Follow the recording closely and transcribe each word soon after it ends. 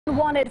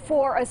Wanted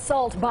for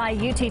assault by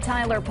UT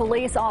Tyler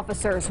police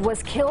officers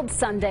was killed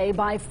Sunday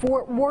by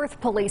Fort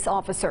Worth police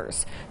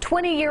officers.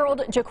 20-year-old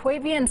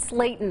Jaquavian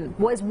Slayton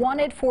was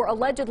wanted for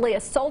allegedly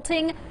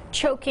assaulting,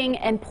 choking,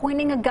 and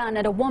pointing a gun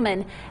at a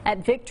woman at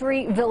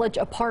Victory Village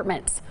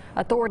Apartments.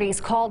 Authorities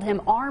called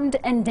him armed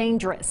and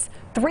dangerous.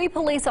 3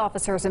 police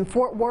officers in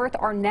Fort Worth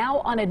are now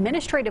on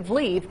administrative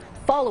leave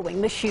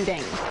following the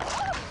shooting.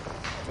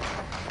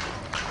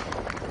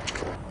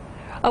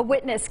 A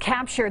witness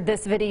captured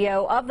this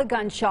video of the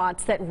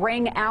gunshots that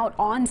rang out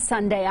on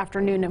Sunday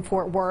afternoon in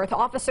Fort Worth.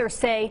 Officers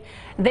say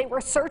they were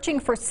searching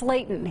for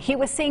Slayton. He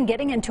was seen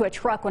getting into a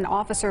truck when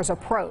officers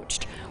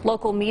approached.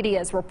 Local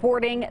media is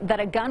reporting that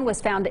a gun was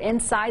found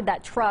inside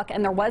that truck,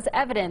 and there was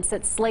evidence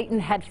that Slayton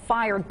had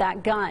fired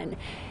that gun.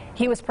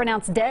 He was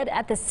pronounced dead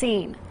at the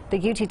scene.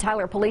 The UT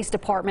Tyler Police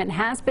Department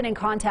has been in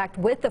contact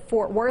with the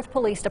Fort Worth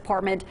Police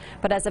Department,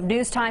 but as of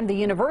news time, the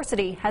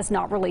university has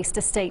not released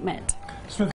a statement.